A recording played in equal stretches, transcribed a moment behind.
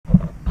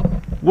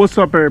What's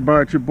up,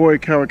 everybody? It's your boy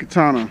Cowboy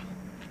Katana.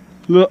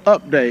 Little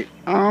update.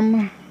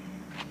 I'm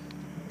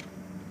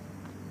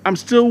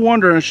still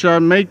wondering, should I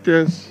make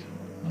this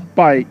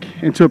bike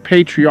into a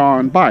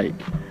Patreon bike,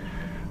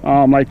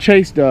 like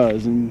Chase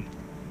does and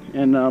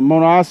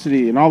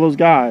Monosity and all those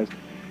guys?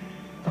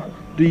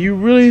 Do you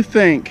really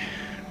think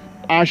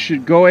I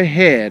should go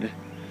ahead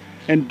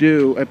and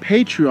do a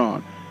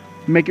Patreon?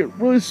 Make it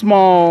really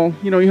small.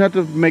 You know, you have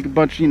to make a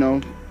bunch, you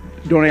know,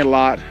 donate a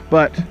lot,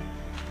 but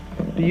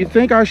do you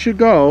think I should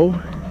go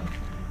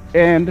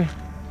and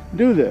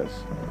do this?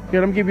 Okay,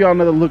 let me give y'all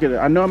another look at it.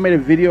 I know I made a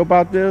video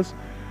about this,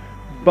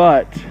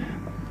 but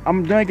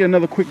I'm gonna get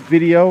another quick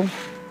video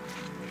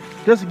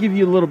just to give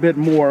you a little bit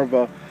more of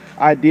a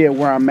idea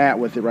where I'm at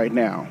with it right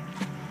now.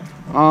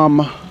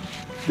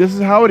 This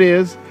is how it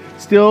is.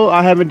 Still,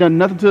 I haven't done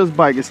nothing to this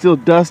bike. It's still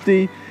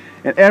dusty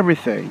and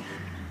everything.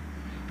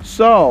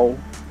 So,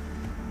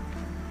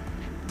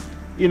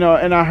 you know,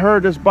 and I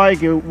heard this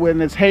bike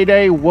when its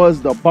heyday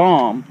was the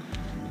bomb.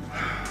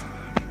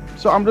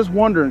 So I'm just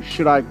wondering,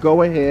 should I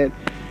go ahead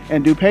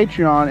and do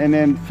Patreon and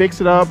then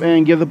fix it up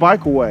and give the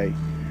bike away?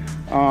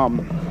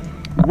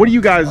 What do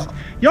you guys,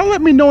 y'all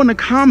let me know in the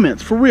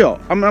comments, for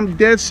real. I'm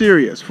dead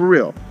serious, for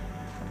real.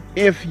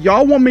 If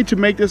y'all want me to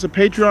make this a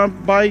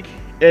Patreon bike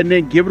and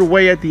then give it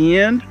away at the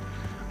end,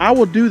 I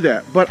will do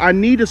that. But I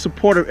need the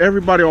support of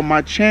everybody on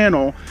my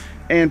channel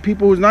and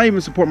people who's not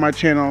even support my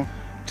channel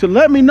to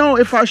let me know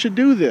if I should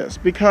do this,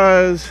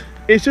 because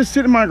it's just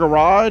sitting in my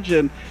garage,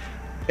 and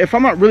if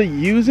I'm not really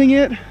using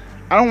it,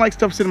 I don't like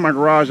stuff sitting in my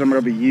garage I'm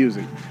gonna be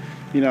using,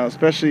 you know,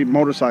 especially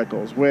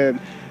motorcycles,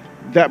 when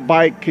that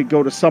bike could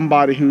go to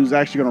somebody who's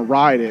actually gonna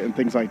ride it and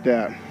things like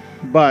that.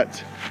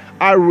 But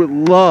I would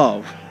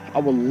love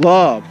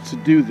to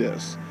do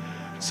this.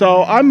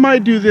 So I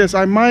might do this.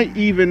 I might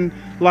even,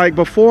 like,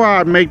 before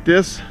I make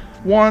this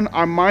one,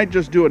 I might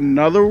just do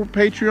another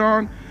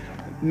Patreon,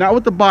 not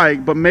with the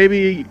bike, but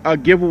maybe a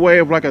giveaway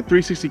of like a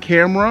 360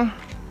 camera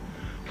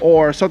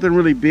or something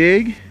really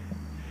big.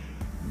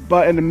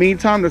 But in the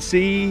meantime, to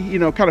see, you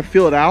know, kind of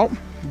feel it out.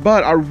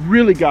 But I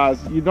really, guys,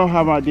 you don't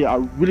have an idea, I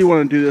really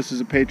want to do this as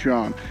a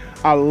Patreon.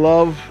 I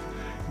love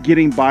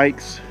getting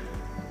bikes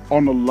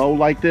on the low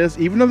like this.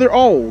 Even though they're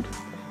old,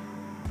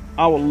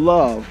 I would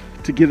love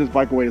to give this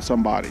bike away to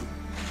somebody.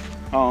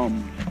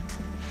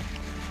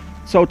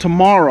 So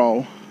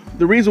tomorrow,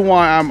 the reason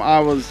why I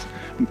was,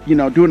 you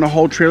know, doing the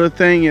whole trailer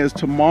thing is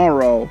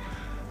tomorrow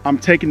I'm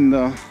taking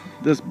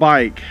this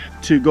bike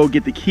to go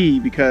get the key,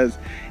 because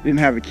it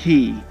didn't have a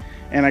key.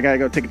 And I gotta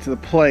go take it to the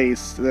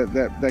place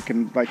that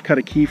can like cut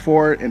a key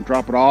for it and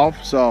drop it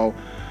off. So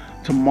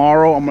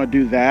tomorrow I'm gonna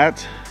do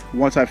that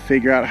once I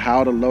figure out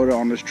how to load it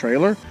on this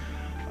trailer.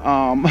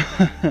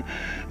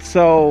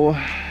 So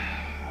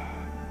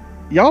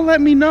y'all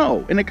let me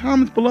know in the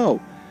comments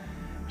below.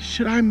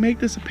 Should I make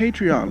this a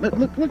Patreon?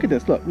 Look at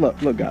this.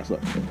 Look guys,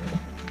 look.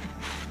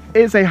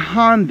 It's a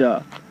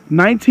Honda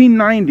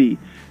 1990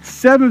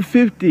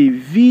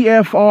 750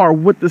 VFR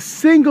with the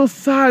single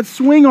side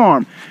swing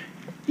arm.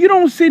 You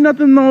don't see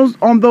nothing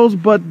on those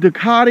but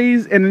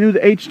Ducatis and the new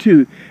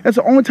H2. That's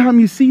the only time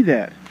you see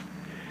that.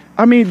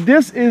 I mean,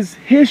 this is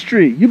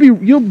history.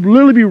 You'll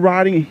literally be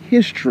riding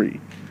history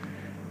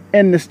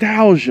and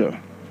nostalgia.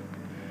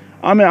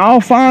 I mean, I'll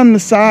find the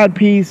side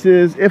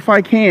pieces if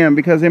I can,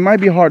 because they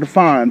might be hard to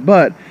find,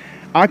 but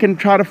I can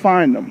try to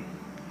find them.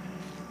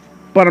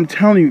 But I'm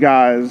telling you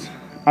guys,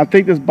 I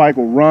think this bike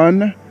will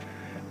run.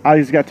 I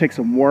just got to take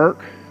some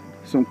work,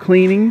 some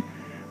cleaning.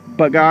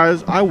 But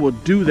guys, I will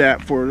do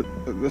that for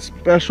the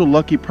special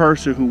lucky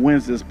person who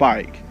wins this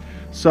bike.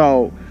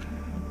 So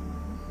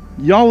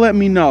y'all let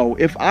me know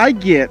if I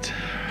get,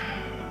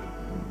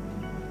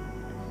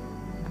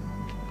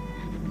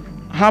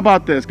 how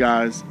about this,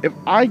 guys? If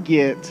I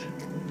get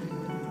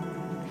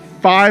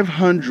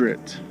 500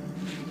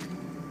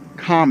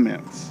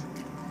 comments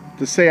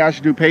to say I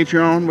should do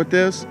Patreon with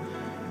this,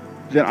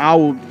 then I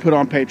will put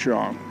on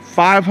Patreon.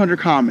 500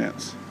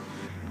 comments.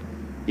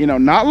 You know,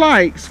 not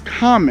likes,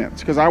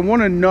 comments, because I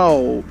want to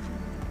know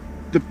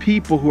the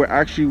people who are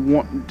actually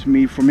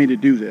wanting for me to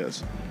do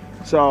this.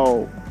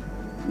 So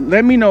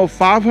let me know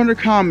 500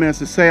 comments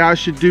to say I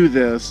should do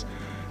this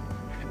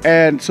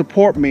and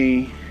support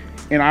me,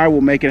 and I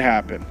will make it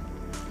happen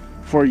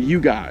for you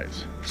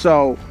guys.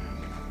 So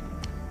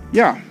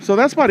yeah, so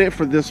that's about it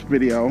for this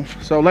video.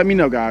 So let me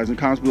know, guys, in the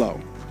comments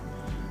below.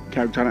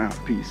 Cowboy Katana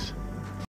out. Peace.